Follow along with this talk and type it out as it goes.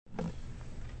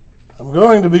I'm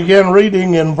going to begin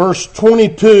reading in verse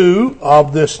 22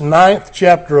 of this 9th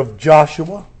chapter of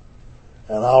Joshua,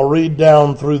 and I'll read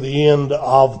down through the end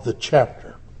of the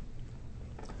chapter.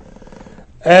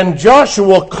 And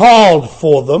Joshua called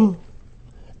for them,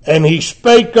 and he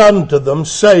spake unto them,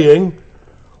 saying,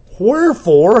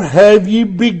 Wherefore have ye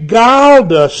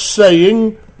beguiled us,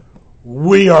 saying,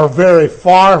 We are very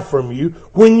far from you,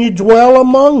 when ye dwell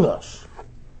among us?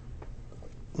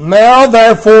 Now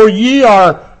therefore ye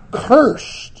are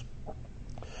cursed,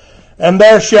 and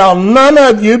there shall none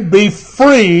of you be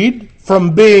freed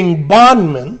from being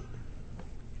bondmen,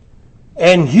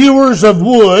 and hewers of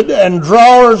wood, and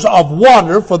drawers of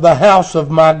water for the house of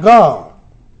my God.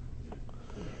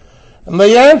 And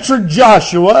they answered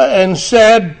Joshua and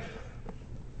said,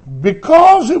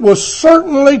 Because it was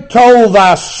certainly told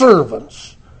thy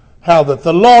servants, how that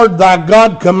the Lord thy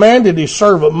God commanded his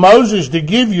servant Moses to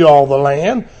give you all the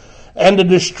land, and to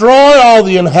destroy all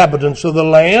the inhabitants of the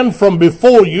land from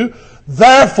before you.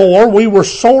 Therefore we were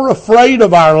sore afraid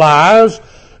of our lives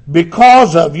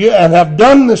because of you, and have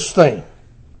done this thing.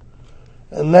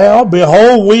 And now,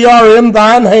 behold, we are in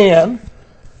thine hand,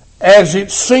 as it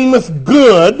seemeth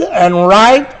good and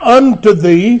right unto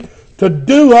thee to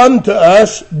do unto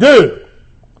us, do.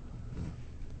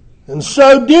 And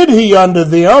so did he unto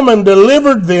them, and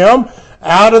delivered them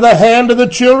out of the hand of the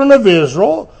children of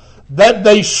Israel, that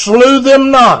they slew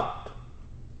them not.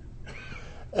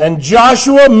 And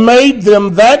Joshua made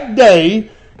them that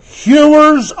day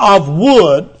hewers of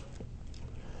wood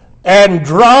and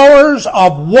drawers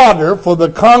of water for the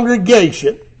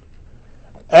congregation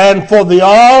and for the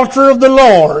altar of the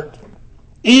Lord,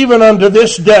 even unto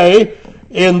this day,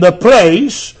 in the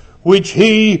place which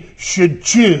he should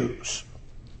choose.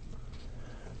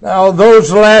 Now,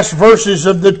 those last verses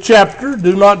of the chapter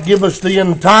do not give us the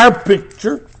entire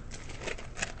picture,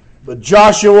 but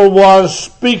Joshua was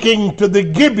speaking to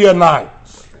the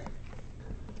Gibeonites.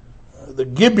 The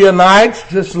Gibeonites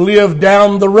just lived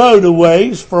down the road a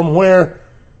ways from where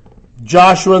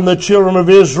Joshua and the children of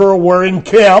Israel were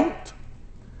encamped,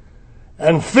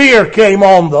 and fear came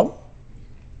on them.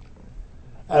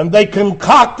 And they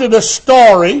concocted a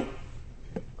story,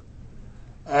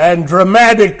 and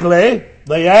dramatically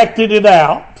they acted it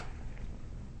out,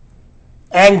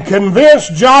 and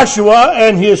convinced Joshua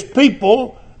and his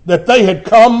people that they had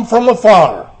come from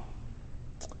afar.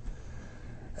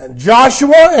 And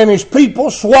Joshua and his people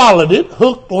swallowed it,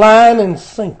 hook, line, and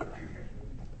sinker.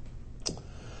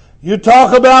 You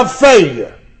talk about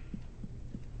failure.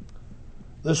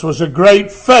 This was a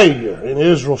great failure in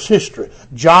Israel's history.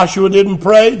 Joshua didn't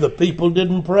pray, the people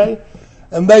didn't pray,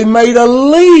 and they made a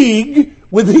league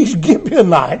with these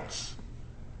Gibeonites.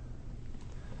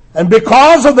 And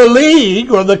because of the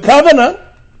league or the covenant,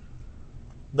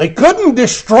 they couldn't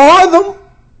destroy them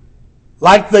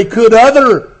like they could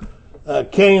other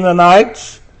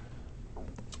Canaanites.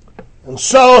 And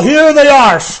so here they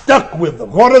are, stuck with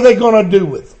them. What are they going to do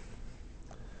with them?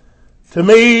 To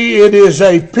me, it is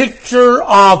a picture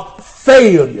of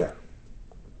failure.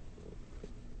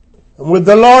 And with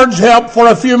the Lord's help for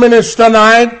a few minutes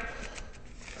tonight,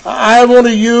 I want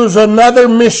to use another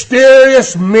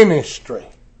mysterious ministry.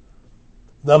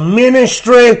 The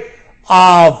ministry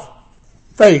of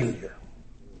failure.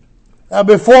 Now,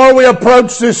 before we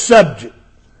approach this subject,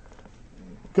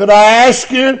 could I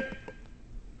ask you,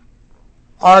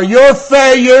 are your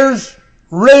failures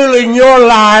ruling your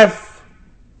life,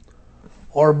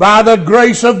 or by the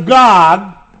grace of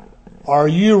God, are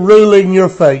you ruling your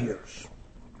failures?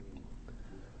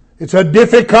 It's a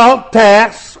difficult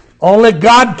task. Only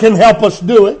God can help us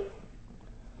do it.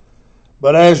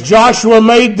 But as Joshua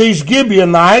made these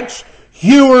Gibeonites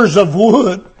hewers of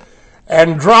wood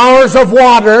and drawers of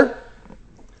water,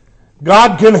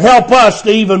 God can help us to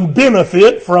even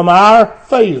benefit from our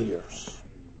failures.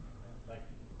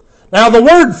 Now, the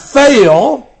word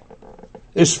fail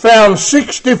is found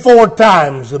 64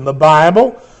 times in the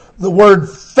Bible. The word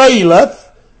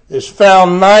faileth is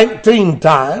found 19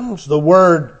 times. The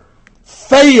word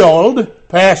failed,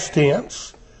 past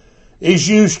tense, is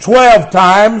used 12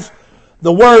 times.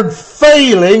 The word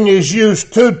failing is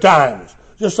used 2 times.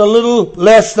 Just a little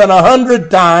less than 100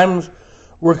 times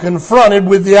we're confronted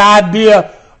with the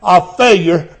idea of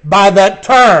failure by that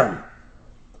term.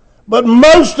 But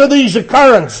most of these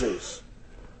occurrences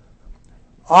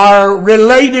are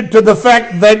related to the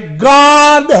fact that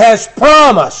God has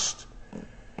promised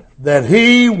that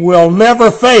He will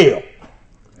never fail.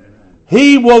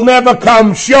 He will never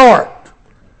come short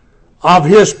of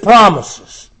His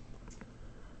promises.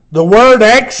 The word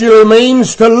actually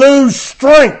means to lose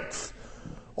strength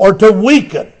or to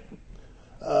weaken.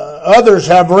 Others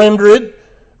have rendered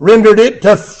rendered it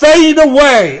to fade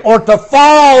away or to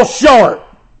fall short.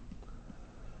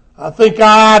 I think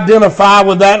I identify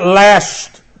with that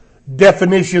last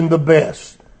definition the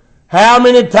best. How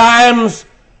many times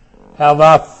have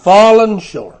I fallen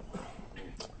short?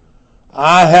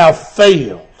 I have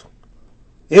failed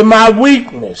in my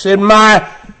weakness, in my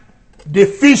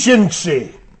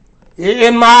deficiency,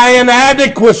 in my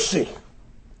inadequacy.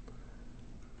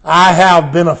 I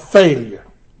have been a failure.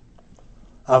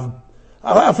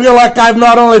 I feel like I've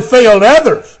not only failed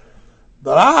others,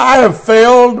 but I have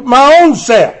failed my own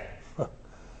self.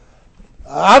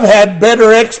 I've had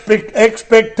better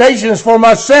expectations for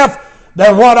myself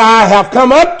than what I have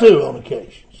come up to on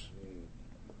occasions.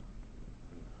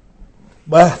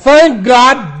 But thank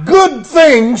God, good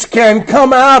things can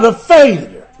come out of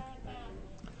failure.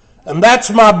 And that's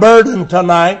my burden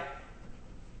tonight,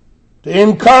 to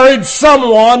encourage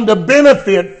someone to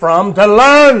benefit from, to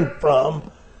learn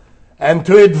from, and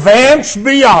to advance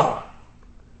beyond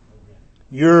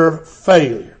your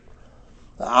failure.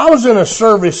 I was in a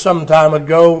service some time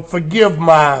ago. Forgive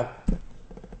my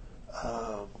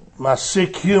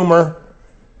sick humor,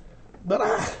 but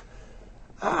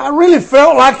I really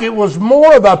felt like it was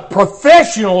more of a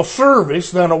professional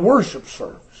service than a worship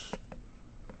service.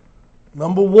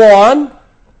 Number one,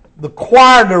 the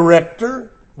choir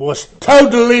director was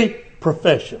totally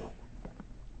professional.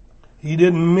 He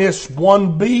didn't miss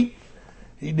one beat.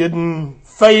 He didn't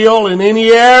fail in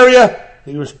any area.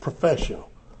 He was professional.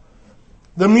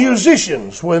 The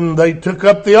musicians, when they took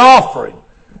up the offering,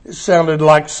 it sounded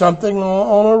like something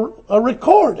on a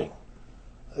recording.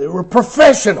 They were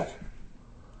professional.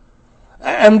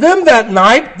 And then that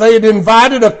night, they had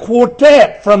invited a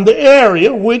quartet from the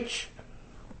area, which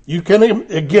you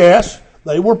can guess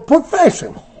they were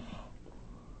professional.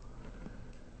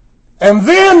 And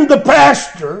then the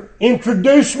pastor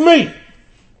introduced me.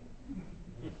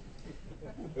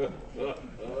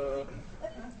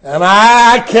 And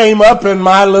I came up in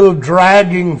my little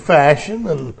dragging fashion,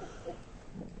 and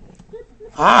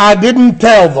I didn't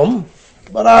tell them,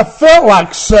 but I felt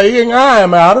like saying I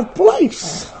am out of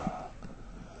place.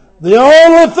 The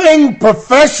only thing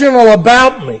professional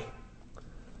about me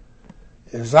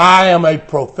is I am a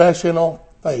professional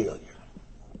failure.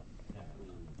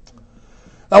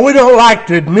 Now, we don't like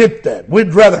to admit that.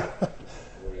 We'd rather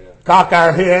cock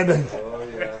our head and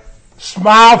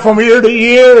smile from ear to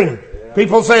ear, and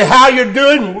people say, how you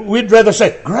doing? We'd rather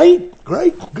say, great,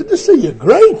 good to see you,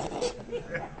 great.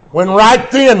 When right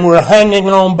then we're hanging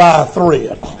on by a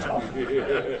thread.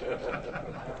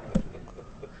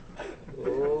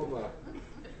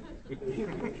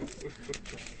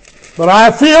 But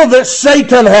I feel that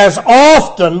Satan has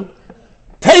often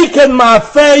taken my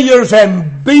failures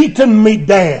and beaten me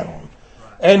down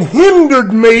and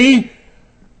hindered me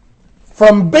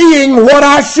from being what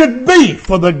I should be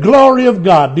for the glory of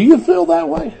God. Do you feel that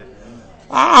way?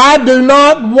 I do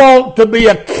not want to be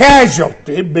a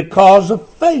casualty because of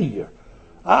failure.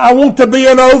 I want to be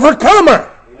an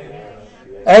overcomer.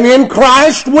 And in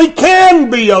Christ we can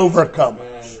be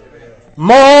overcomers.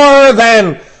 More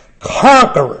than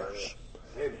conquerors.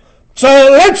 So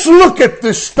let's look at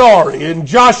this story in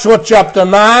Joshua chapter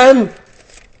 9.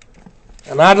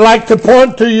 And I'd like to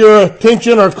point to your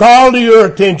attention or call to your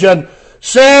attention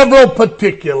several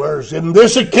particulars in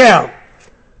this account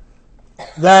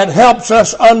that helps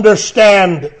us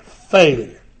understand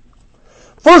failure.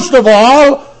 First of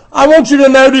all, I want you to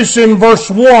notice in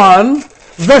verse 1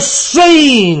 the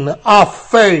scene of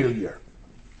failure.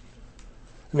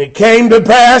 And it came to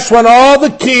pass when all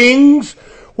the kings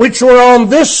which were on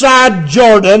this side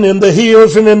Jordan, in the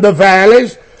hills and in the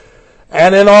valleys,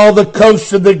 and in all the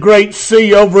coasts of the great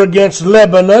sea over against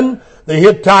Lebanon, the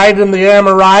Hittite and the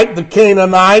Amorite, the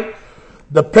Canaanite,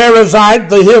 the Perizzite,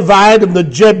 the Hivite, and the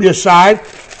Jebusite,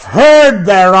 heard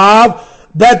thereof,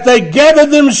 that they gathered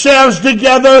themselves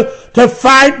together to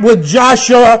fight with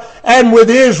Joshua and with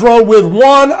Israel with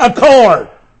one accord.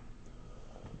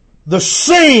 The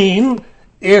scene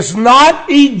is not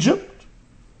Egypt.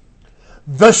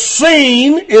 The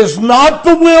scene is not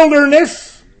the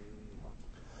wilderness.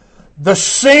 The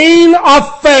scene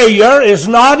of failure is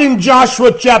not in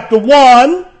Joshua chapter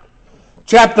 1,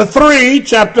 chapter 3,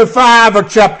 chapter 5, or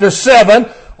chapter 7.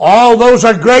 All those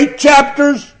are great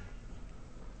chapters.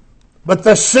 But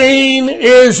the scene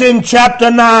is in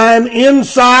chapter 9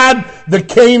 inside the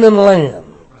Canaan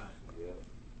land.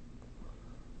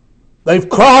 They've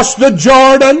crossed the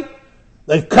Jordan.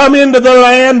 They've come into the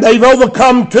land. They've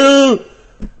overcome two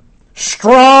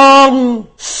strong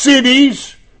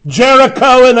cities,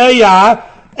 Jericho and Ai.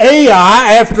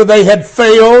 Ai, after they had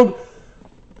failed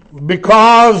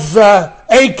because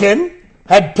Achan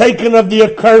had taken of the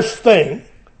accursed thing.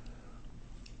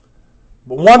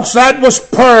 But once that was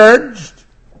purged,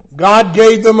 God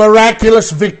gave them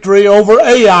miraculous victory over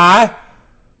Ai.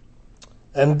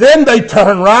 And then they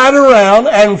turn right around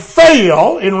and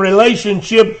fail in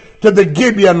relationship to the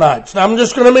Gibeonites. Now I'm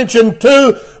just going to mention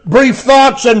two brief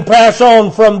thoughts and pass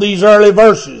on from these early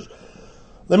verses.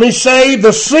 Let me say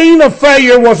the scene of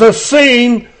failure was a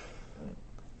scene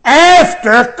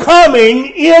after coming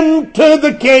into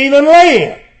the Canaan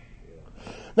land.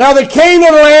 Now the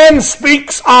Canaan land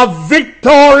speaks of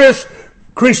victorious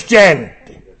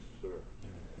Christianity.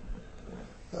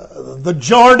 The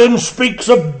Jordan speaks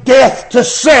of death to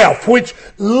self, which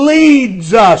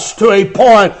leads us to a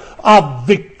point of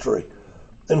victory.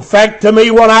 In fact, to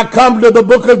me, when I come to the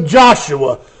book of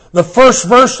Joshua, the first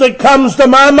verse that comes to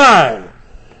my mind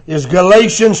is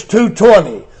Galatians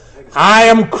 2:20. I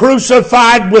am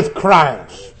crucified with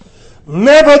Christ.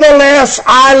 Nevertheless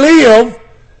I live,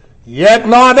 yet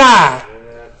not I,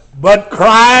 but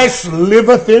Christ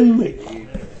liveth in me.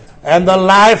 And the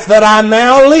life that I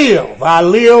now live, I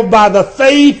live by the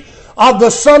faith of the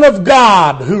Son of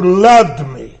God who loved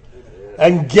me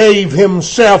and gave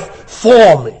himself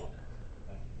for me.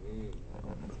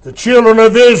 The children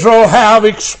of Israel have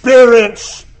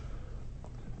experienced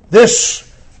this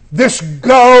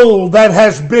goal that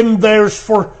has been theirs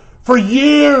for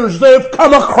years. They've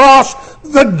come across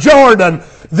the Jordan.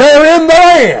 They're in the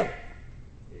land.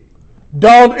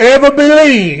 Don't ever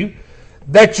believe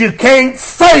that you can't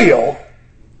fail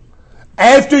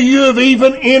after you have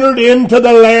even entered into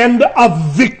the land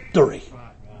of victory.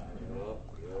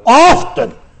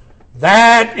 Often,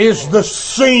 that is the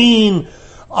scene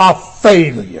of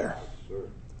failure.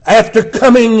 After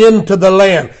coming into the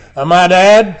land, I might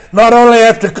add, not only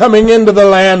after coming into the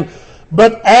land,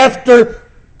 but after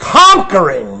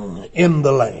conquering in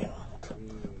the land.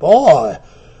 Boy,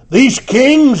 these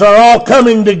kings are all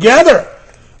coming together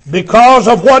because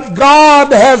of what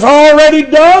God has already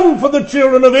done for the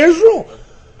children of Israel.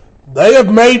 They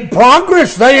have made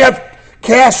progress. They have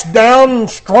cast down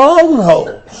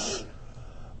strongholds.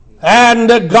 And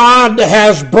God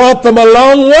has brought them a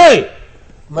long way.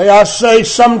 May I say,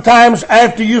 sometimes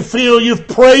after you feel you've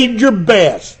prayed your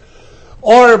best,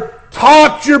 or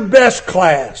taught your best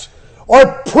class,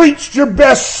 or preached your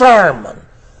best sermon,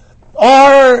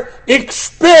 or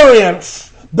experienced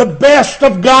the best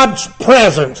of God's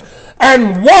presence,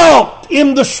 and walked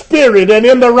in the Spirit and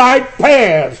in the right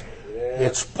paths,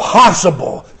 it's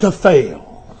possible to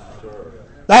fail.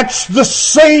 That's the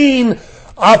scene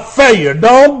of failure.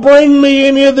 Don't bring me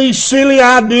any of these silly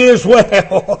ideas.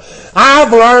 Well,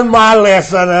 I've learned my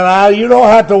lesson and you don't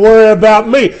have to worry about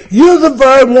me. You're the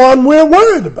very one we're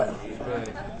worried about.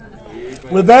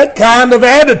 With that kind of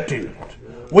attitude,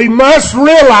 we must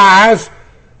realize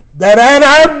that at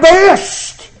our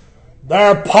best, there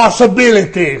are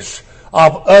possibilities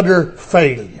of utter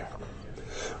failure.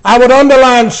 I would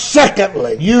underline,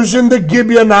 secondly, using the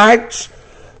Gibeonites,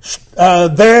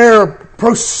 their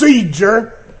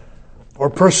procedure or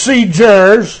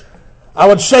procedures, I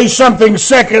would say something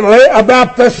secondly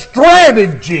about the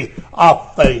strategy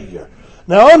of failure.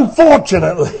 Now,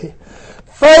 unfortunately,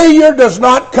 failure does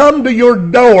not come to your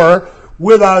door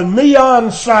with a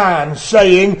neon sign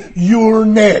saying, "You're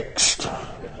next."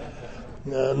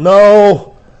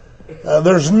 No,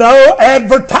 there's no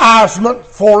advertisement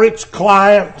for its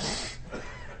clients.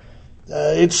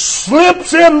 It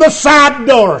slips in the side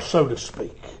door, so to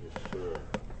speak.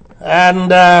 And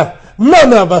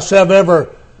none of us have ever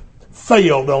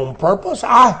failed on purpose.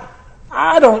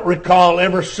 I don't recall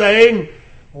ever saying,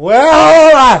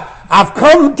 "Well, I've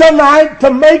come tonight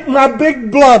to make my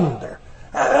big blunder."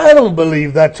 I don't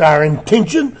believe that's our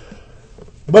intention.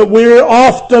 But we're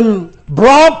often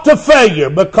brought to failure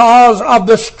because of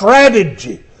the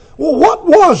strategy. Well, what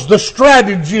was the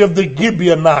strategy of the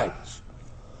Gibeonites?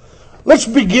 Let's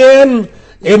begin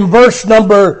in verse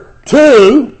number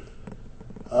 2.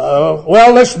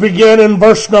 Let's begin in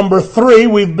verse number 3.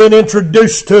 We've been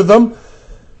introduced to them.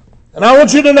 And I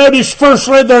want you to notice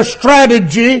firstly their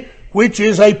strategy, which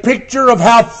is a picture of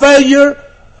how failure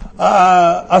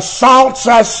assaults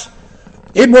us.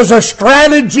 It was a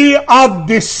strategy of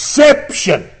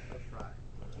deception.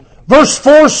 Verse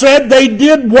 4 said they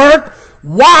did work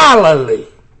wilily.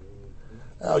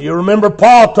 Now, you remember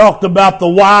Paul talked about the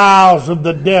wiles of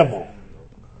the devil.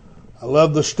 I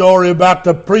love the story about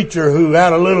the preacher who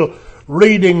had a little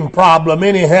reading problem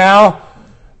anyhow,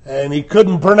 and he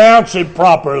couldn't pronounce it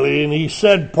properly. And he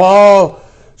said, Paul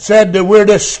said that we're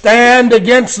to stand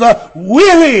against the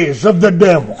willies of the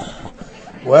devil.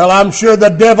 Well, I'm sure the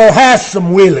devil has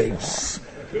some willies.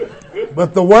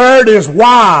 but the word is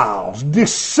wiles,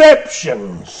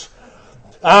 deceptions,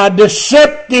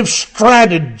 deceptive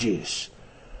strategies.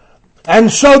 And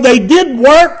so they did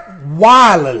work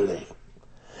wilily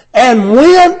and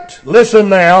went, listen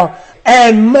now,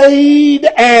 and made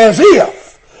as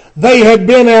if they had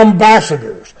been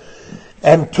ambassadors,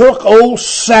 and took old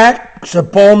sacks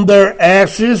upon their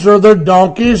asses or their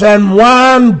donkeys, and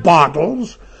wine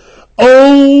bottles,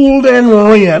 old and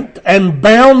rent and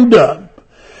bound up,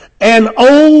 and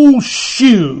old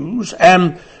shoes,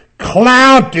 and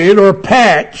clouted or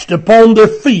patched upon their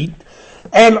feet,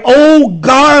 and old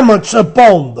garments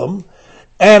upon them,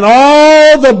 and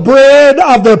all the bread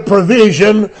of the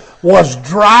provision was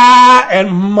dry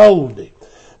and moldy.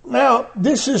 Now,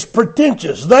 this is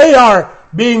pretentious. They are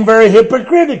being very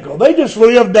hypocritical. They just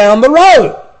live down the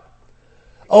road,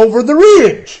 over the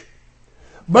ridge.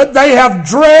 But they have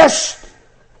dressed,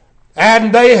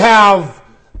 and they have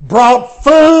brought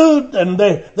food, and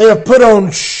they have put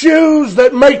on shoes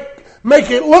that make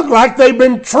it look like they've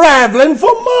been traveling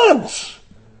for months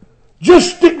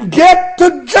just to get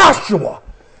to Joshua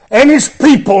and his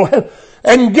people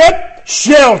and get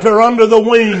shelter under the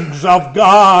wings of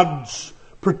God's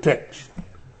protection.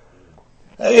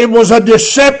 It was a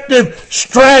deceptive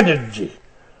strategy.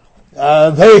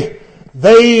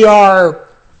 They are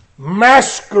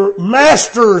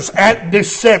masters at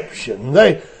deception.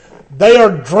 They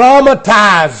are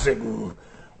dramatizing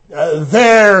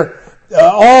their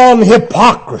on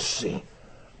hypocrisy.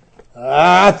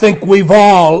 I think we've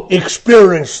all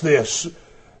experienced this.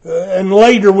 And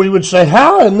later we would say,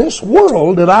 how in this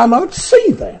world did I not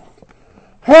see that?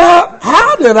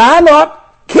 How did I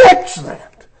not catch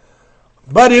that?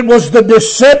 But it was the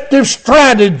deceptive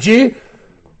strategy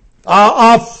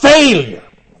of failure.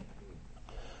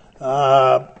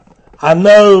 I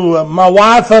know my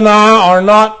wife and I are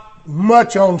not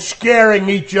much on scaring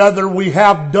each other. We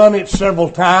have done it several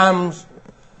times.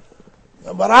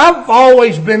 But I've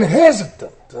always been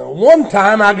hesitant. One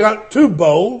time I got too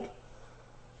bold.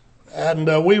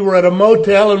 And we were at a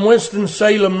motel in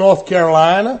Winston-Salem, North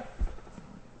Carolina.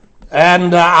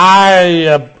 And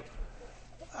I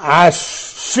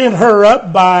sent her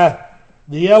up by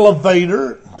the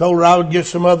elevator, told her I would get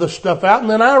some other stuff out, and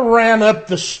then I ran up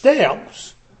the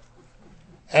steps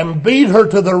and beat her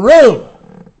to the room.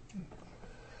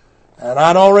 And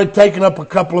I'd already taken up a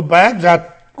couple of bags. I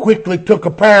quickly took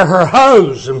a pair of her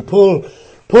hose and pulled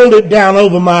it down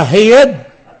over my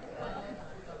head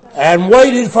and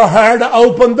waited for her to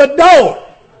open the door.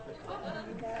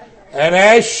 And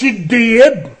as she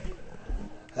did,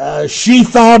 she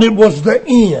thought it was the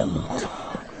end.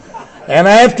 And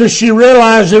after she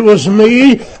realized it was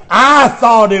me, I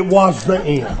thought it was the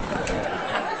end.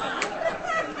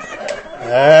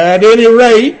 At any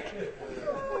rate,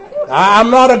 I'm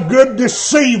not a good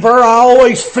deceiver. I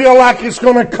always feel like it's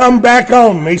going to come back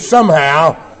on me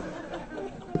somehow.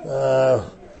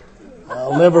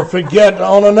 I'll never forget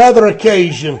on another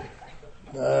occasion,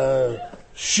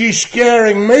 she's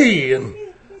scaring me, and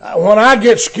when I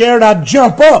get scared, I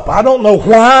jump up. I don't know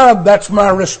why, that's my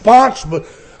response, but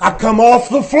I come off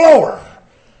the floor.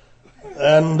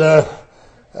 And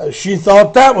she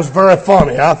thought that was very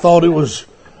funny. I thought it was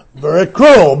very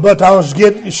cruel, but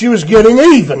she was getting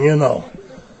even, you know.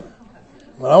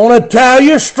 But I want to tell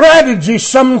you, strategy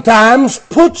sometimes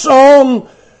puts on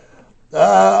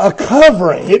a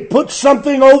covering. It puts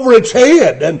something over its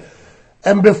head.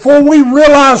 And before we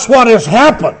realize what has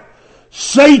happened,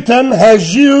 Satan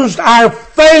has used our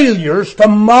failures to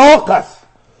mock us.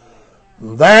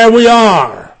 There we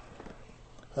are,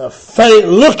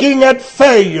 looking at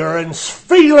failure and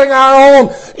feeling our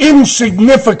own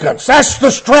insignificance. That's the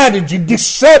strategy,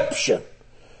 deception.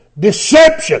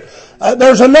 Deception.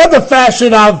 There's another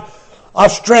facet of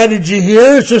strategy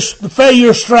here. It's just the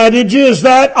failure strategy is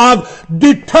that of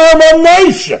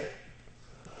determination.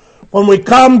 When we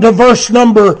come to verse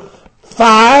number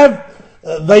 5,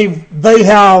 they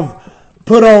have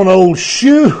put on old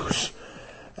shoes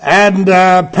and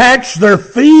patched their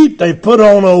feet. They put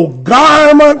on old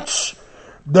garments.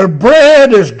 Their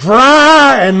bread is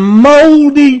dry and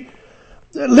moldy.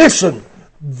 Listen,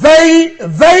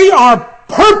 they are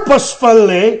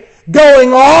purposefully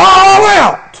going all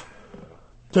out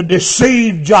to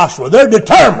deceive Joshua. They're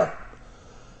determined.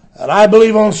 And I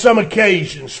believe on some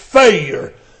occasions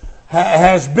failure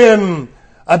has been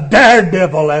a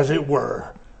daredevil, as it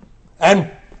were,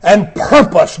 and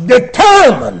purpose,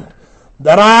 determined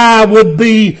that I would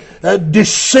be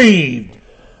deceived.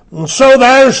 And so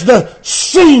there's the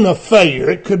scene of failure.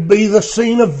 It could be the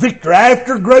scene of victory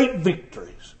after great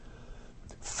victories.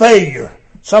 Failure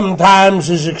sometimes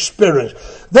is experienced.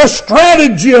 The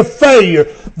strategy of failure.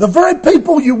 The very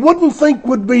people you wouldn't think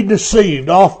would be deceived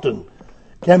often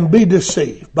can be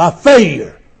deceived by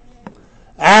failure.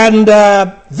 And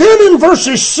then in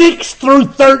verses 6 through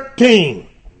 13,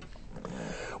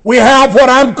 we have what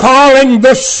I'm calling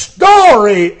the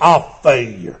story of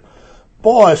failure.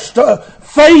 Boy,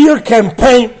 failure can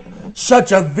paint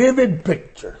such a vivid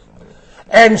picture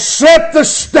and set the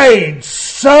stage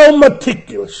so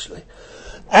meticulously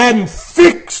and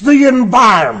fix the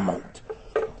environment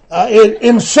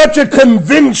in such a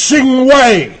convincing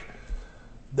way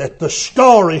that the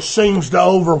story seems to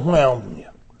overwhelm you.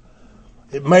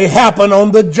 It may happen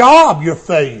on the job, your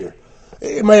failure.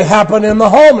 It may happen in the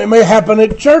home. It may happen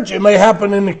at church. It may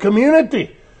happen in the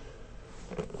community.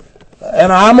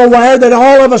 And I'm aware that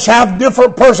all of us have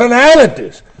different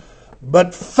personalities.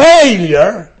 But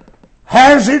failure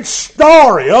has its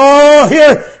story. Oh,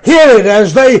 hear it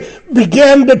as they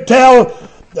begin to tell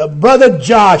Brother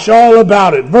Josh all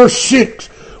about it. Verse 6,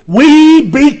 we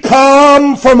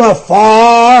become from a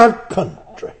far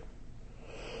country.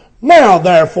 Now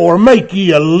therefore make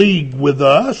ye a league with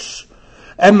us.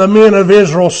 And the men of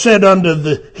Israel said unto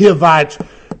the Hivites,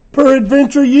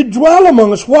 peradventure ye dwell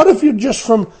among us. What if you're just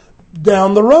from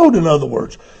down the road, in other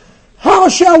words? How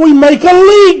shall we make a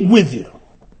league with you?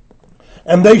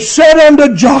 And they said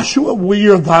unto Joshua, we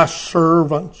are thy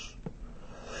servants.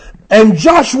 And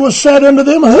Joshua said unto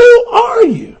them, who are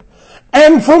you?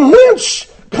 And from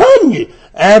whence come ye?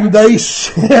 And they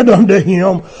said unto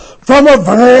him, from a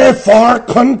very far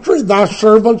country thy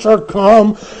servants are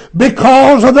come,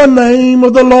 because of the name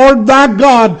of the Lord thy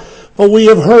God. For we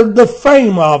have heard the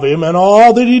fame of him, and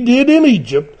all that he did in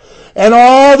Egypt, and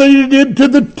all that he did to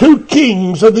the 2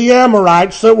 kings of the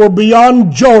Amorites that were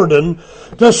beyond Jordan,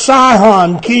 to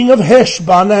Sihon, king of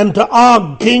Heshbon, and to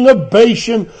Og, king of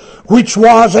Bashan, which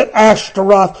was at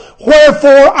Ashtaroth.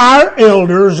 Wherefore our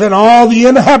elders and all the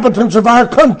inhabitants of our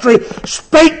country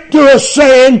spake to us,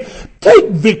 saying, take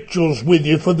victuals with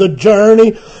you for the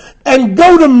journey, and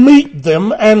go to meet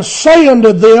them, and say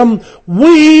unto them,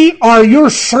 we are your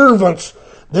servants.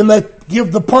 Then they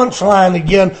give the punchline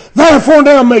again. Therefore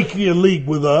now make ye a league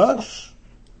with us.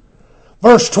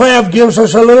 Verse 12 gives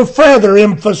us a little further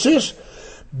emphasis.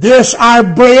 This our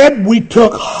bread we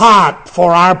took hot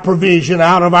for our provision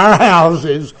out of our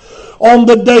houses on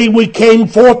the day we came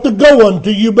forth to go unto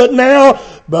you. But now,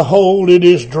 behold, it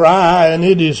is dry and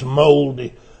it is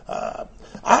moldy.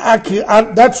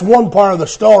 That's one part of the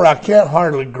story I can't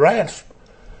hardly grasp.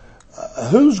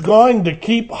 Who's going to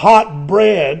keep hot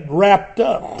bread wrapped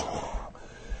up?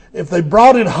 If they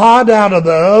brought it hot out of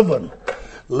the oven,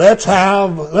 let's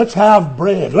have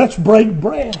bread. Let's break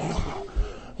bread.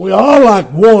 We all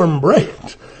like warm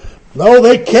bread. No,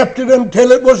 they kept it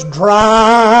until it was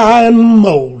dry and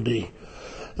moldy.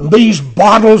 And these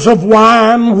bottles of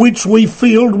wine which we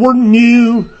filled were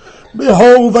new.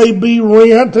 Behold, they be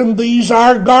rent, and these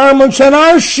our garments and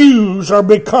our shoes are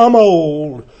become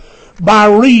old by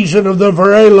reason of the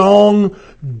very long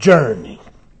journey.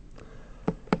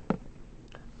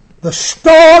 The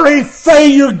story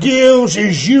failure gives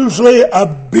is usually a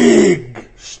big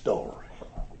story.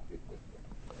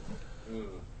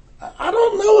 I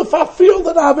don't know if I feel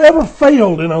that I've ever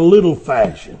failed in a little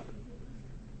fashion.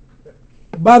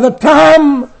 By the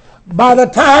time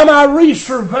I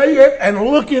resurvey it and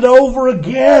look it over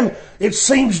again, it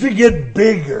seems to get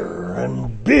bigger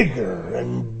and bigger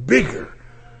and bigger.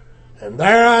 And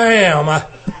there I am.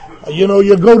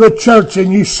 You go to church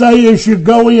and you say as you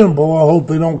go in, boy, I hope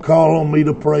they don't call on me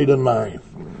to pray tonight.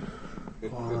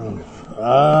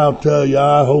 I'll tell you,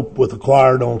 I hope with the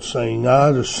choir don't sing.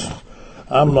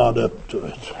 I'm not up to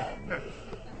it.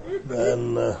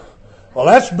 And, well,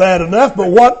 that's bad enough, but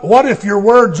what if your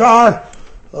words are,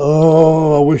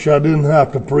 oh, I wish I didn't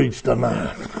have to preach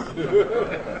tonight.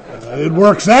 It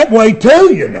works that way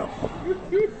too, you know.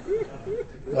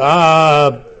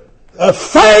 A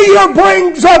failure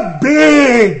brings a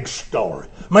big story.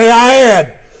 May I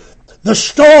add, the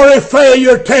story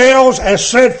failure tells, as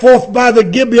set forth by the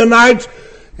Gibeonites,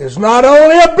 is not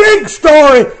only a big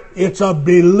story, it's a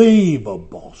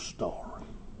believable story.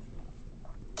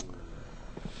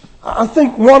 I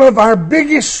think one of our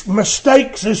biggest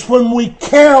mistakes is when we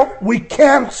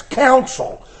can't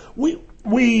counsel.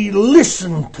 We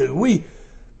listen to,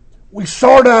 we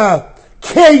sort of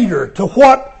cater to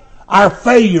what our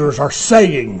failures are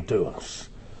saying to us.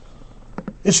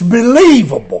 It's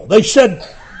believable. They said,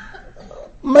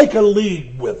 make a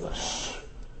league with us.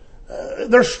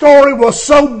 Their story was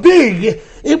so big,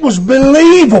 it was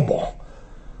believable.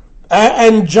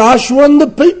 And Joshua and the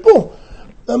people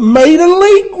made a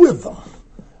league with them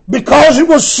because it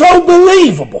was so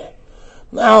believable.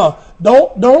 Now,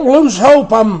 don't lose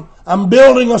hope. I'm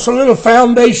building us a little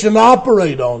foundation to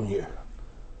operate on here.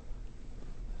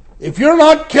 If you're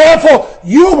not careful,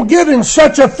 you'll get in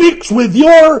such a fix with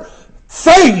your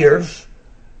failures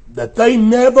that they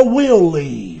never will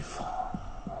leave.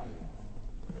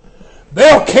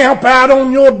 They'll camp out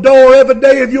on your door every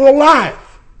day of your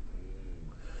life.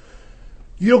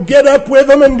 You'll get up with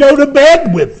them and go to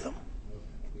bed with them.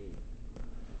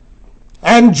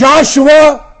 And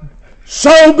Joshua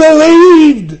so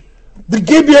believed the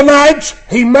Gibeonites,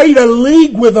 he made a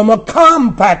league with them, a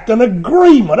compact, an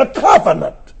agreement, a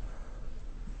covenant.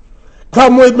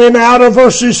 Come with me now to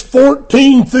verses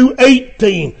 14 through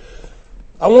 18.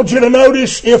 I want you to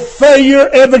notice, if failure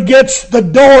ever gets the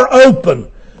door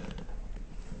open,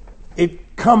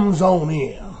 it comes on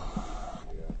in.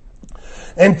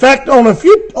 In fact, on a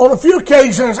few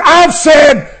occasions, I've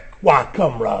said, why,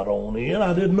 come right on in.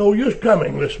 I didn't know you was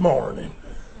coming this morning.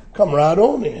 Come right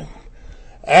on in.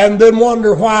 And then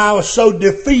wonder why I was so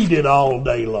defeated all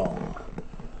day long.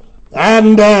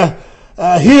 And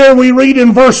here we read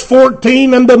in verse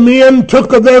 14, and the men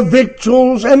took of their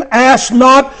victuals and asked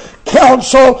not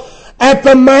counsel at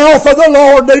the mouth of the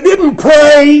Lord. They didn't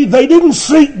pray. They didn't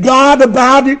seek God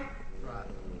about it.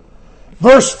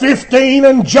 Verse 15,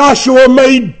 and Joshua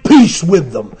made peace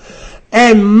with them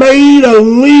and made a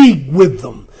league with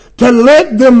them to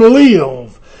let them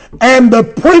live. And the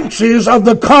princes of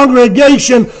the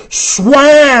congregation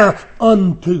sware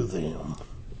unto them.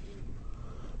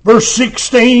 Verse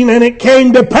 16, and it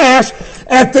came to pass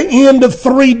at the end of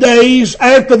 3 days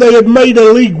after they had made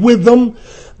a league with them,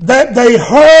 that they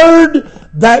heard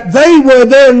that they were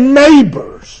their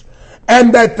neighbors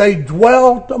and that they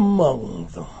dwelt among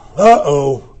them.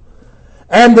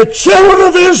 And the children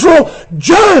of Israel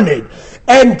journeyed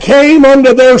and came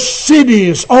unto their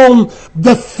cities on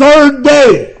the 3rd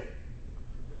day.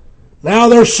 Now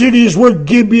their cities were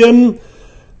Gibeon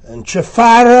and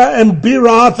Chephirah and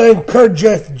Beeroth and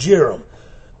Kirjath-jearim.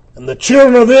 And the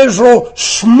children of Israel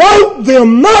smote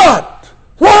them not.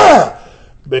 Why?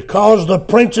 Because the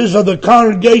princes of the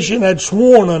congregation had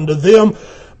sworn unto them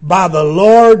by the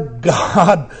Lord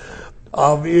God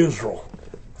of Israel.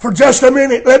 For just a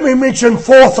minute, let me mention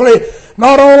fourthly,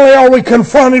 not only are we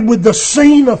confronted with the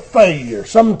scene of failure,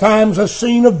 sometimes a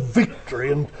scene of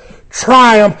victory and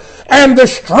triumph, and the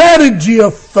strategy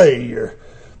of failure.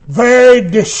 Very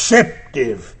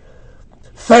deceptive.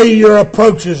 Failure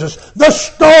approaches us. The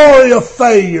story of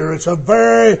failure is a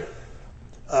very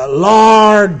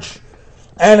large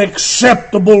and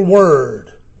acceptable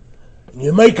word.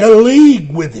 You make a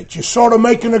league with it. You sort of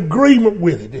make an agreement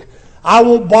with it. I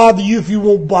won't bother you if you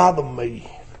won't bother me.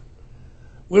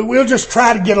 We'll just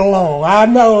try to get along. I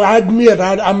know, I admit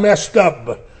I messed up,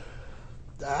 but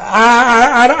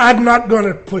I'm not going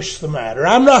to push the matter.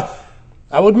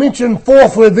 I would mention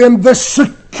fourthly then the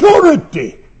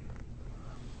security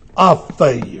of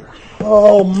failure.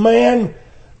 Oh man,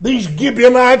 these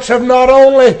Gibeonites have not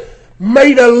only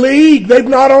made a league, they've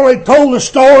not only told a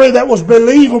story that was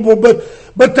believable,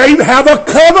 but they have a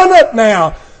covenant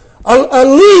now. A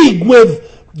league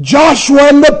with Joshua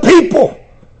and the people.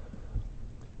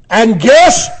 And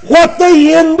guess what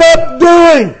they end up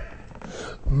doing?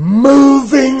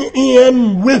 Moving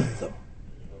in with them.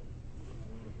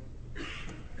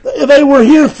 They were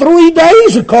here 3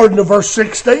 days, according to verse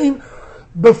 16,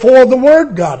 before the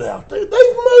word got out. They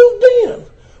moved in.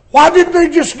 Why didn't they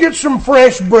just get some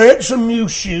fresh bread, some new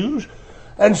shoes,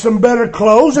 and some better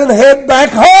clothes and head back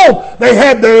home? They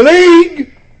had their league.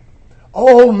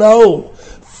 Oh no.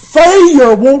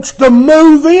 Failure wants to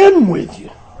move in with you.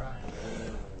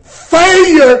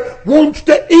 Failure wants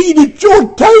to eat at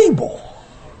your table.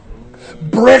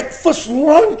 Breakfast,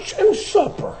 lunch, and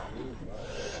supper.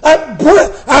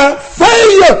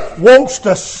 Failure wants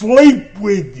to sleep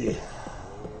with you.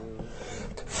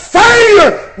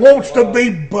 Failure wants to be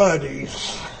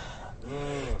buddies.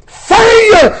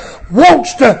 Failure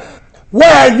wants to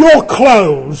wear your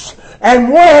clothes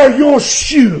and wear your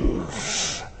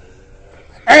shoes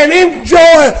and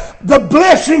enjoy the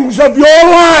blessings of your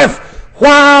life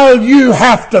while you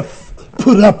have to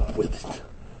put up with it.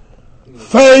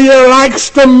 Failure likes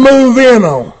to move in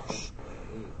on us.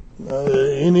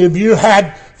 Any of you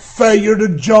had failure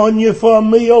to join you for a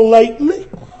meal lately?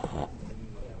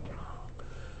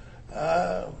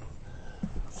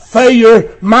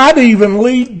 Failure might even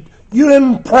lead you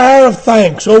in prayer of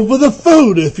thanks over the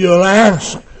food if you'll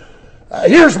ask.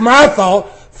 Here's my thought.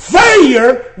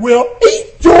 Failure will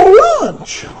eat your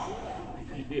lunch.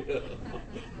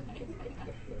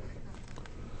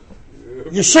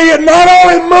 You see, it not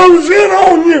only moves in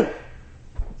on you,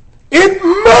 It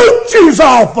mooches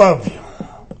off of you.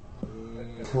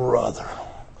 Brother.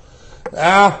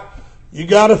 Now, you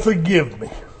got to forgive me.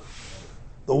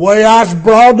 The way I was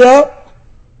brought up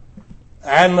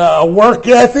and a work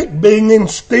ethic being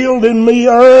instilled in me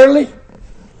early,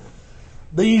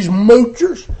 these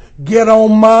moochers get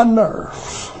on my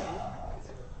nerves.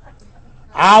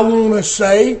 I want to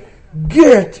say,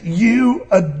 get you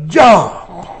a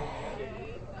job.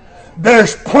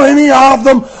 There's plenty of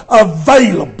them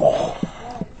available.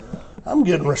 I'm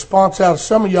getting response out of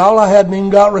some of y'all I hadn't even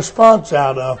got response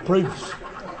out of previously.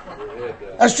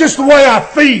 That's just the way I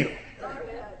feel.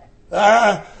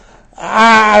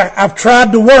 I've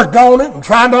tried to work on it and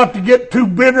try not to get too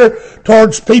bitter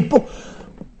towards people.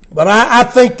 But I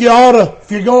think you ought to,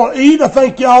 if you're going to eat, I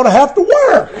think you ought to have to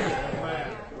work.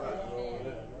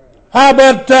 How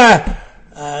about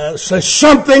say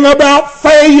something about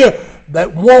failure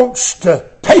that wants to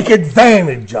take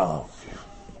advantage of you?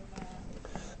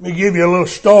 Let me give you a little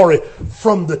story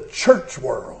from the church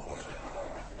world.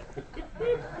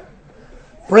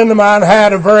 A friend of mine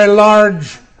had a very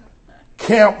large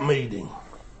camp meeting.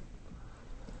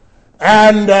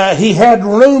 And he had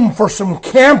room for some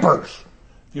campers.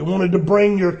 If you wanted to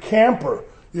bring your camper,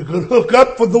 you could hook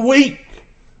up for the week.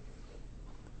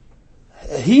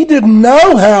 He didn't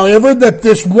know, however, that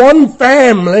this one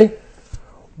family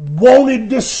wanted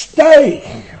to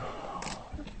stay.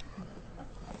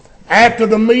 After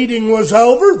the meeting was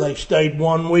over, they stayed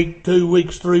 1 week, 2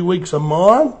 weeks, 3 weeks, a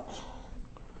month.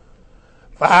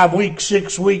 5 weeks,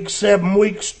 6 weeks, 7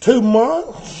 weeks, 2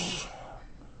 months.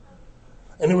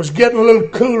 And it was getting a little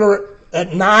cooler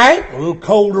at night, a little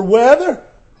colder weather.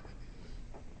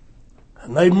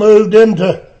 And they moved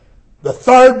into the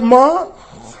 3rd month.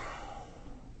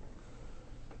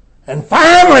 And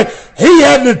finally, he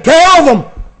had to tell them,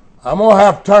 I'm going to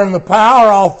have to turn the power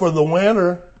off for the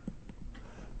winter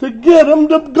to get them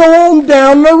to go on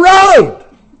down the road.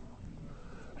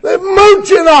 They're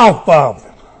mooching off of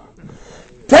it,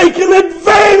 taking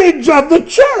advantage of the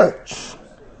church.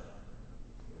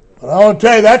 But I want to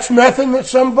tell you, that's nothing that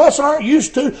some of us aren't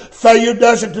used to. Failure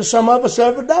does it to some of us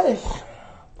every day.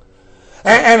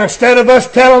 And instead of us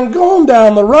telling them, go on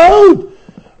down the road,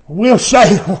 we'll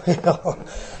say, well,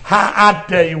 I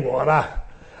tell you what,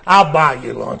 I'll buy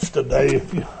you lunch today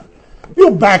if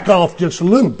you'll back off just a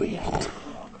little bit.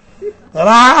 And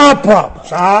I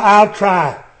promise, I'll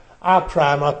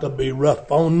try not to be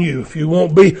rough on you if you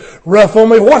won't be rough on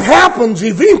me. What happens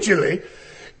eventually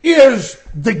is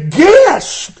the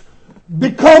guest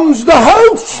becomes the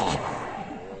host.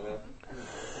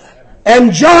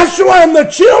 And Joshua and the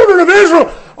children of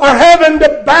Israel are having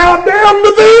to bow down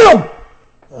to them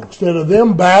instead of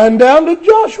them bowing down to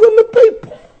Joshua and the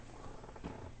people.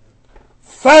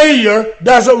 Failure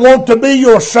doesn't want to be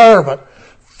your servant.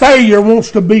 Failure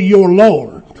wants to be your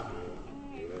Lord.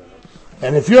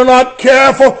 And if you're not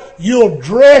careful, you'll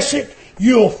dress it,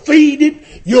 you'll feed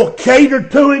it, you'll cater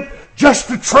to it just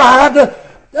to try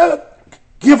to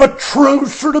give a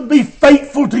truce or to be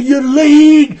faithful to your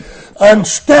league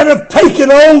instead of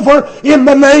taking over in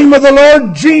the name of the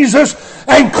Lord Jesus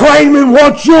and claiming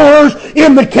what's yours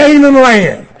in the Canaan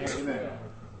land.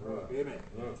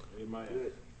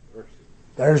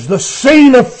 There's the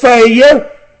scene of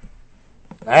failure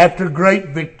after great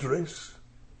victories.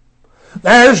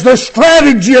 There's the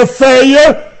strategy of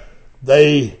failure.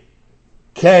 They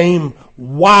came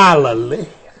wilily,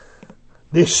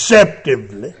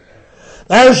 deceptively.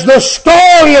 There's the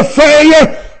story of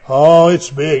failure. Oh, it's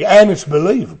big and it's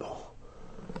believable.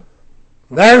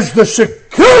 There's the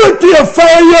security of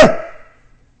failure.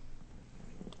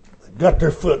 They got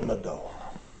their foot in the door.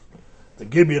 The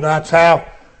Gibeonites have,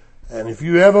 and if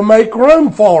you ever make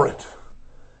room for it,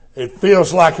 it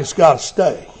feels like it's got to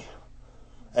stay.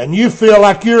 And you feel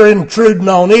like you're intruding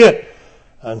on it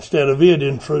instead of it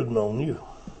intruding on you.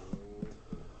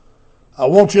 I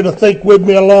want you to think with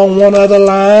me along one other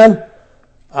line.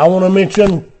 I want to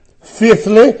mention,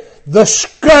 fifthly, the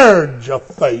scourge of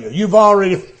failure. You've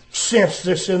already sensed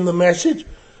this in the message.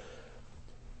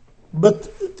 But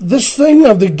this thing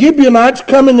of the Gibeonites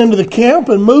coming into the camp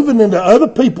and moving into other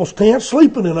people's tents,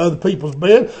 sleeping in other people's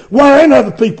beds, wearing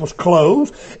other people's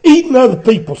clothes, eating other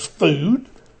people's food,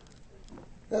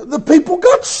 the people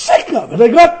got sick of it. They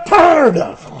got tired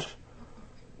of it.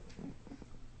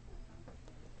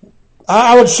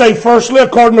 I would say, firstly,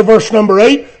 according to verse number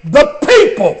 8, the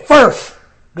people first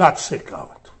got sick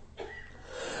of it.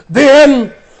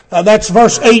 Then, that's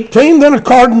verse 18. Then,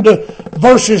 according to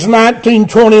verses 19,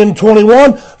 20, and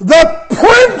 21, the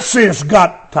princes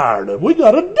got tired of it. We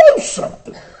got to do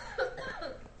something.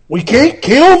 We can't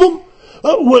kill them.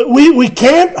 We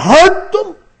can't hurt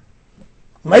them.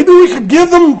 Maybe we could give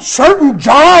them certain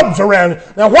jobs around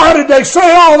it. Now, why did they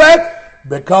say all that?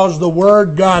 Because the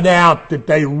word got out that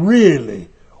they really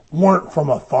weren't from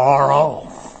afar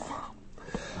off.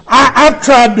 I've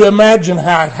tried to imagine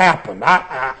how it happened.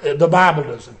 The Bible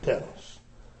doesn't tell us.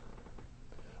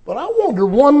 But I wonder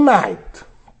one night,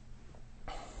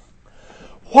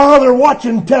 while they're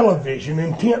watching television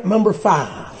in tent number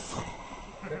 5,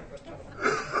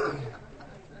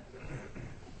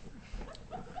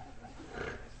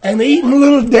 and eating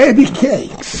little Debbie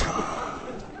cakes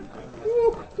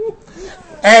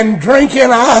and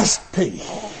drinking iced tea,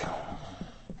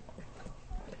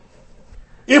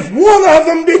 if one of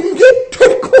them didn't get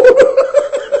tickled,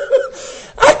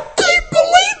 I can't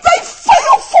believe they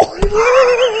fell for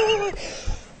it.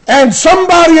 And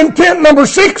somebody in tent number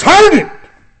 6 heard it.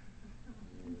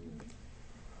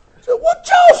 So what's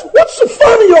so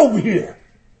funny over here?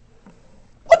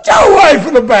 What y'all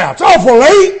laughing about? It's awful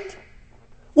late.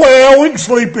 Well, we can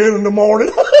sleep in the morning.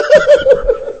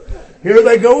 Here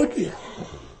they go again.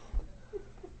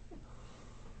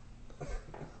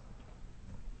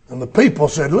 And the people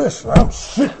said, listen, I'm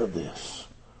sick of this.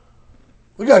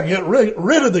 We got to get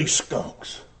rid of these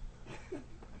skunks.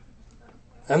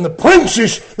 And the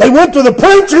princes, they went to the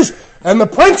princes, and the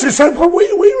princes said, well,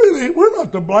 we're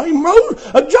not to blame.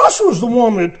 Joshua's the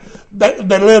one that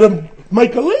let them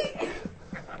make a leak.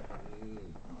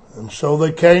 And so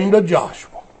they came to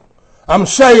Joshua. I'm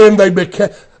saying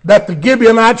that the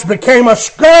Gibeonites became a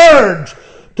scourge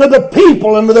to the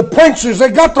people and to the princes.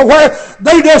 They got to where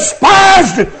they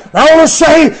despised it. I want to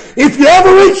say, if you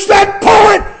ever reach that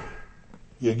point,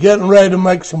 you're getting ready to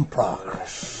make some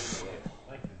progress.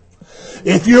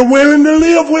 If you're willing to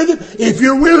live with it, if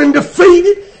you're willing to feed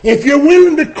it, if you're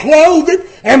willing to clothe it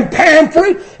and pamper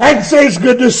it, and say it's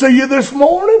good to see you this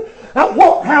morning.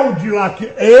 How would you like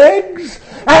your eggs?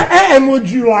 And would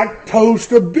you like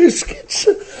toast or biscuits?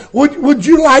 Would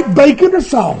you like bacon or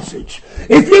sausage?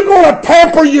 If you're going to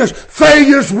pamper your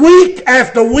failures week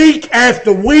after week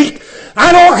after week,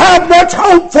 I don't have much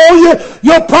hope for you.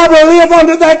 You'll probably live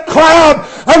under that cloud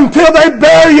until they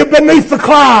bury you beneath the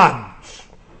clouds.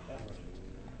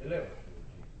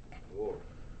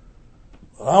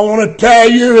 I want to tell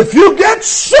you, if you get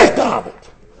sick of it,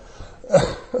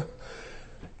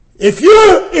 if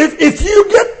you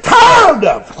get tired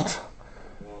of it,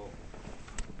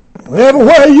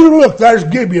 everywhere you look, there's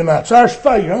Gibeonites, there's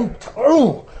failure.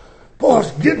 Oh, boy,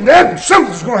 it's getting that.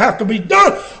 Something's going to have to be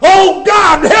done. Oh,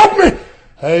 God, help me.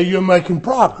 Hey, you're making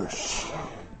progress.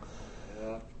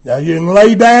 Now you can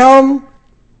lay down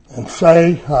and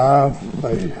say, I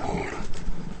failed.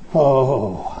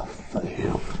 Oh, I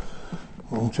failed.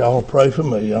 Won't y'all pray for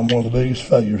me? I'm one of the biggest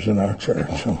failures in our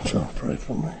church. Won't y'all pray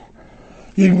for me?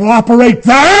 You can operate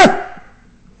there,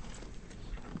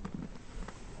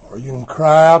 or you can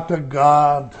cry out to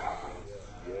God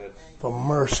for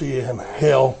mercy and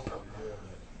help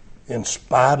in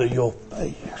spite of your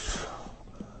failures.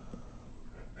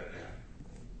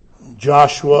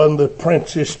 Joshua and the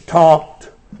princes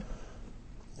talked,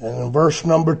 and in verse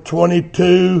number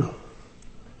 22,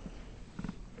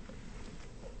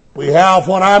 we have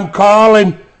what I'm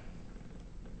calling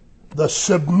the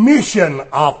submission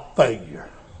of failure.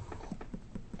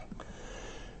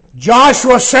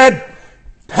 Joshua said,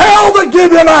 tell the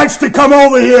Gibeonites to come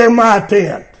over here in my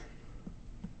tent.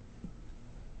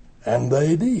 And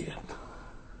they did.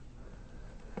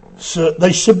 So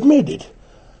they submitted.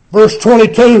 Verse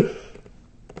 22,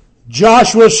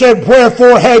 Joshua said,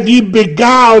 wherefore have ye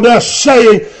beguiled us,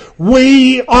 saying,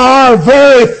 we are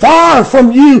very far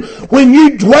from you when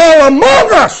you dwell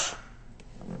among us.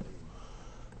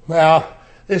 Now,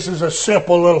 this is a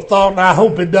simple little thought, and I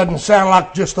hope it doesn't sound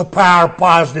like just the power of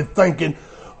positive thinking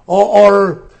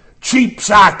or cheap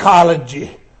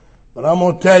psychology. But I'm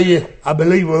going to tell you, I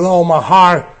believe with all my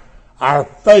heart, our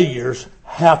failures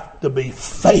have to be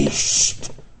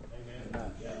faced.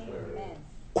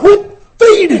 Quit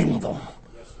feeding them.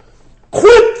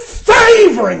 Quit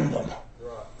favoring them.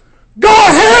 Go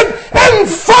ahead and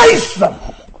face them.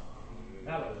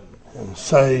 And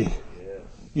say,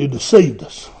 you deceived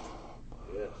us.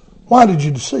 Why did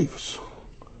you deceive us?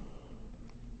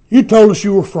 You told us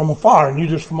you were from afar and you're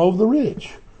just from over the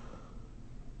ridge.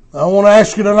 I want to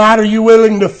ask you tonight, are you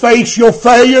willing to face your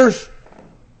failures?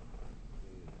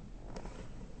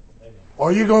 Or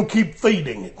are you going to keep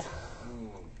feeding it?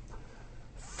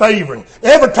 Favoring.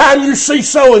 Every time you see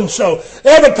so-and-so,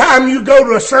 every time you go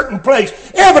to a certain place,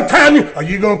 every time are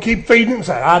you going to keep feeding it and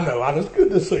say, I know, it's good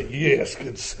to see you. Yes,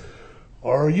 it's,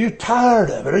 or are you tired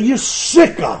of it? Are you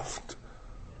sick of it?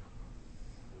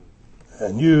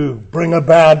 And you bring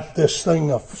about this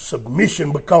thing of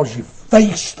submission because you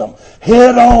faced them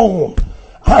head on.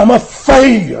 I'm a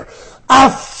failure.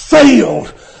 I've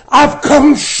failed. I've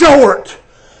come short.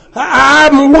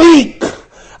 I'm weak.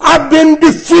 I've been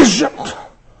deficient.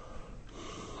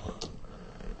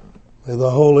 May the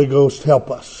Holy Ghost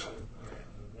help us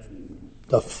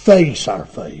to face our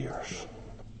failures.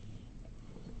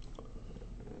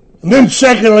 And then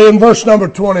secondly, in verse number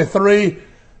 23,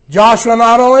 Joshua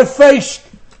not only faced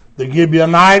the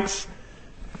Gibeonites,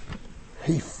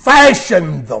 he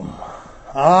fashioned them.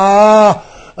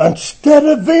 Instead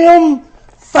of them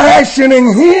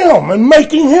fashioning him and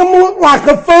making him look like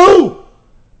a fool,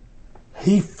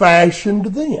 he fashioned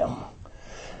them.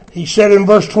 He said in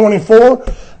verse 24,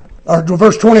 or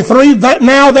verse 23, that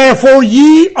now therefore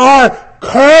ye are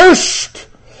cursed,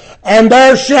 and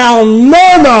there shall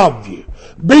none of you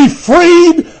be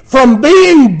freed from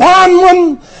being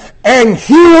bondmen and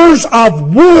hewers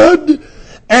of wood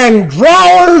and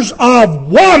drawers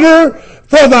of water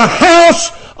for the house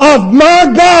of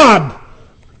my God.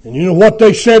 And you know what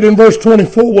they said in verse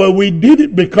 24? Well, we did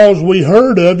it because we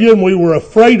heard of you and we were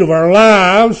afraid of our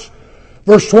lives.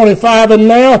 Verse 25, and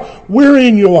now we're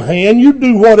in your hand. You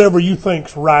do whatever you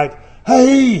think's right.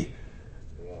 Hey,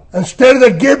 instead of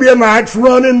the Gibeonites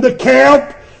running the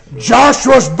camp,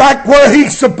 Joshua's back where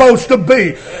he's supposed to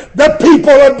be. The people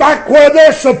are back where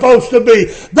they're supposed to be.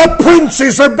 The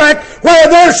princes are back where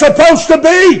they're supposed to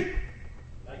be.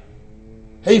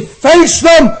 He faced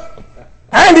them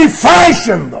and he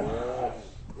fashioned them.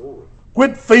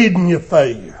 Quit feeding your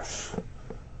failures.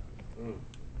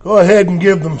 Go ahead and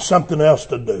give them something else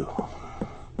to do.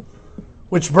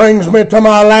 Which brings me to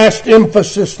my last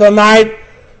emphasis tonight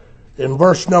in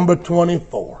verse number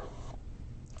 24.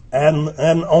 And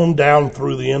on down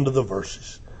through the end of the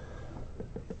verses.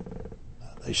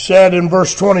 They said in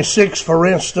verse 26, for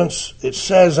instance, it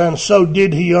says, and so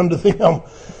did he unto them,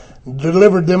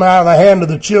 delivered them out of the hand of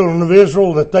the children of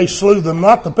Israel, that they slew them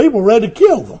not. The people were ready to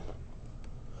kill them.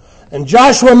 And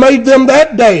Joshua made them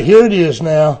that day, here it is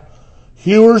now,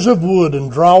 hewers of wood and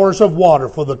drawers of water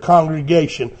for the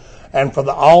congregation and for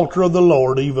the altar of the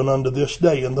Lord, even unto this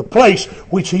day, in the place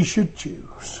which he should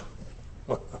choose.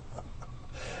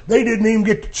 They didn't even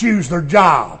get to choose their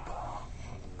job.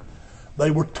 They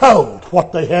were told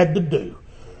what they had to do.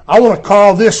 I want to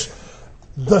call this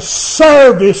the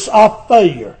service of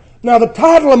failure. Now, the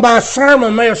title of my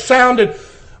sermon may have sounded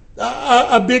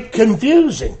a bit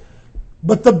confusing,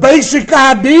 but the basic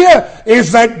idea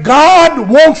is that God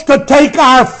wants to take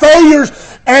our failures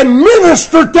and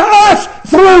minister to us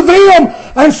through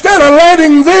them instead of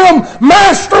letting them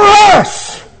master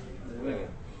us.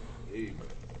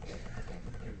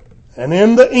 And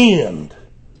in the end,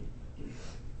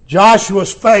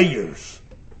 Joshua's failures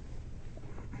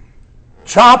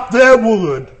chopped their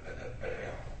wood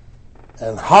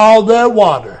and hauled their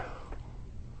water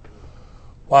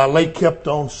while they kept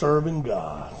on serving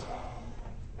God.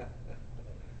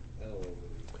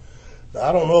 Now,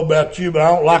 I don't know about you, but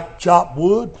I don't like to chop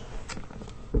wood.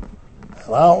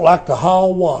 And I don't like to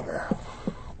haul water.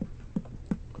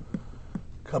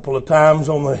 A couple of times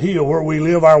on the hill where we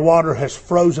live, our water has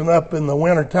frozen up in the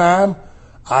wintertime.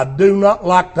 I do not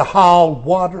like to haul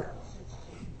water.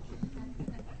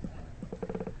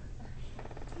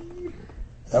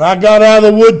 And I got out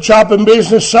of the wood chopping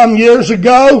business some years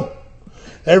ago.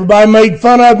 Everybody made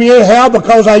fun of me anyhow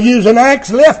because I use an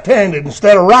axe left-handed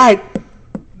instead of right.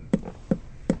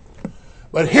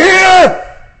 But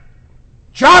here,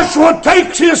 Joshua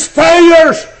takes his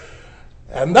failures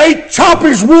and they chop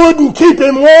his wood and keep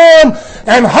him warm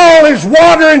and haul his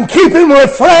water and keep him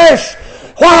refreshed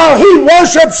while he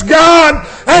worships God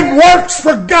and works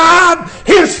for God.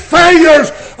 His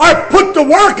failures are put to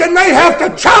work and they have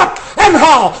to chop and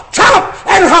haul, chop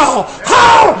and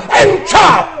haul and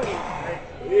chop.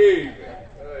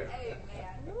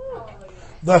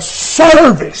 The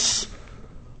service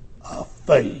of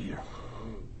failure.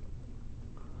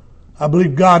 I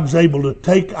believe God's able to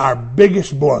take our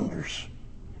biggest blunders,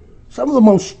 some of the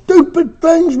most stupid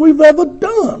things we've ever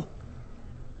done.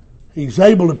 He's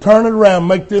able to turn it around,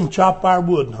 make them chop our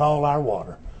wood and haul our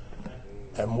water.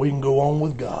 And we can go on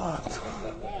with God.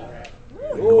 We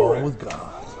can go on with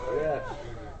God.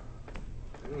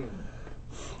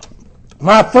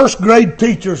 My first grade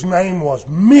teacher's name was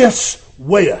Miss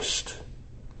West.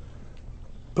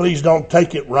 Please don't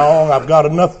take it wrong. I've got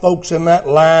enough folks in that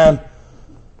line.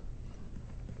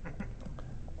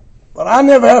 But I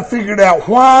never have figured out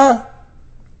why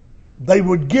they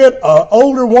would get an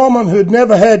older woman who'd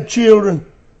never had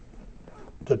children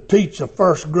to teach a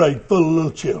first grade full of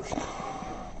little children.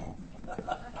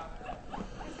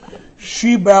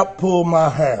 she about pulled my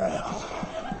hair out.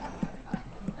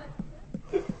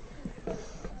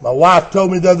 My wife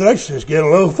told me the other day, she says, getting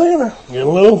a little thinner, getting a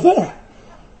little thinner.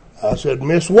 I said,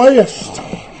 Miss West.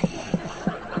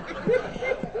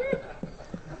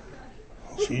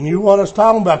 She knew what I was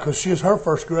talking about because she was her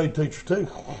first grade teacher too.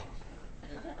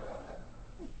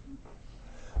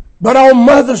 But on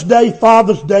Mother's Day,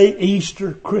 Father's Day,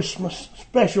 Easter, Christmas,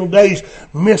 special days,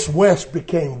 Miss West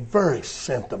became very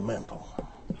sentimental.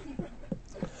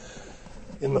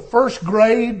 In the first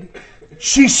grade,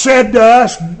 she said to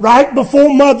us right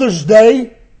before Mother's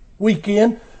Day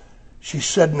weekend, she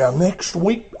said, now next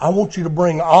week I want you to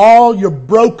bring all your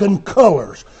broken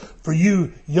colors. For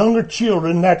you younger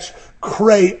children, that's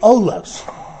Crayolas.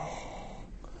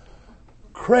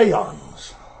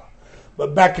 Crayons.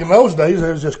 But back in those days,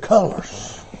 there was just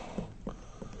colors.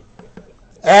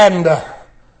 And,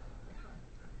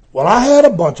 well, I had a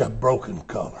bunch of broken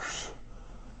colors.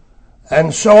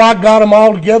 And so I got them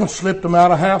all together and slipped them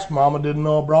out of the house. Mama didn't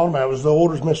know I brought them. That was the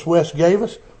orders Miss West gave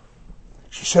us.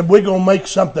 She said, we're going to make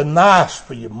something nice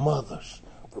for your mothers,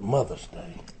 for Mother's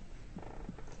Day.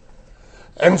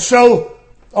 And so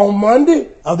on Monday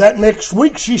of that next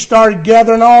week, she started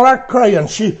gathering all our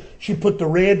crayons. She put the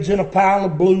reds in a pile,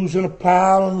 the blues in a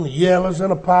pile, and the yellows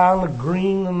in a pile, and the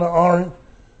green and the orange.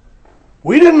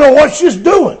 We didn't know what she was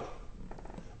doing.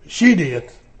 She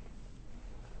did.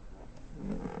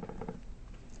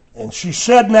 And she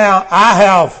said, now, I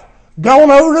have gone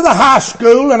over to the high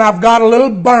school and I've got a little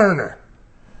burner.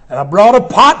 And I brought a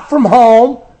pot from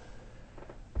home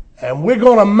and we're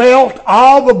going to melt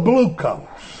all the blue colors.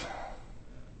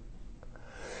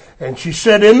 And she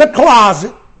said, in the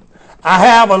closet, I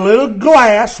have a little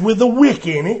glass with a wick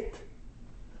in it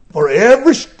for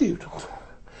every student.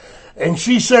 And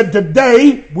she said,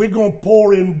 today we're going to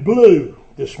pour in blue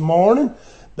this morning.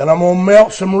 Then I'm going to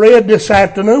melt some red this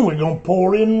afternoon. We're going to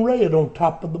pour in red on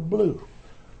top of the blue.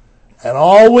 And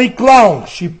all week long,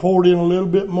 she poured in a little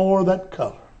bit more of that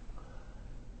color.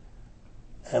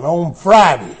 And on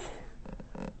Friday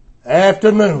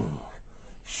afternoon,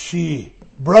 she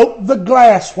broke the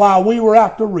glass while we were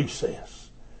out to recess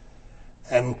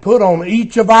and put on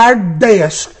each of our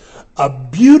desks a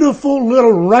beautiful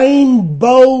little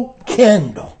rainbow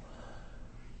candle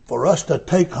for us to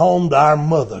take home to our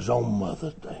mothers on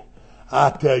Mother's Day. I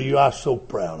tell you, I was so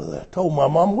proud of that. I told my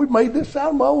mom, we made this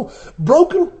out of my own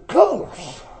broken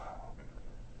colors.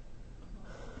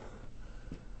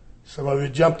 Some of you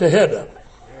jumped ahead of me.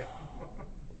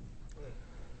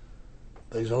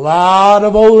 There's a lot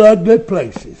of old ugly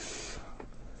places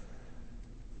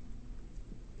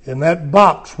in that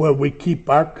box where we keep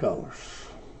our colors.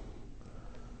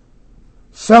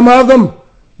 Some of them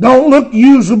don't look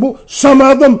usable. Some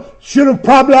of them should have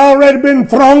probably already been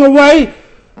thrown away.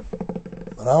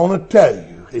 But I want to tell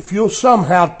you, if you'll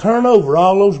somehow turn over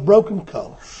all those broken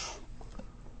colors,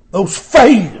 those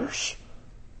failures,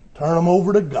 turn them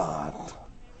over to God,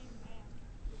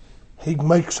 He can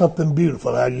make something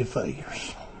beautiful out of your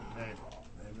failures.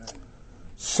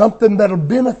 Something that'll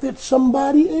benefit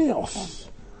somebody else.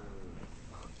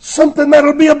 Something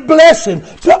that'll be a blessing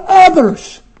to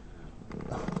others.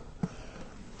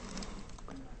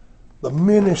 The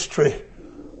ministry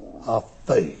of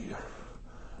failure.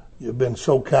 You've been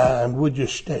so kind. Would you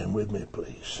stand with me,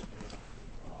 please?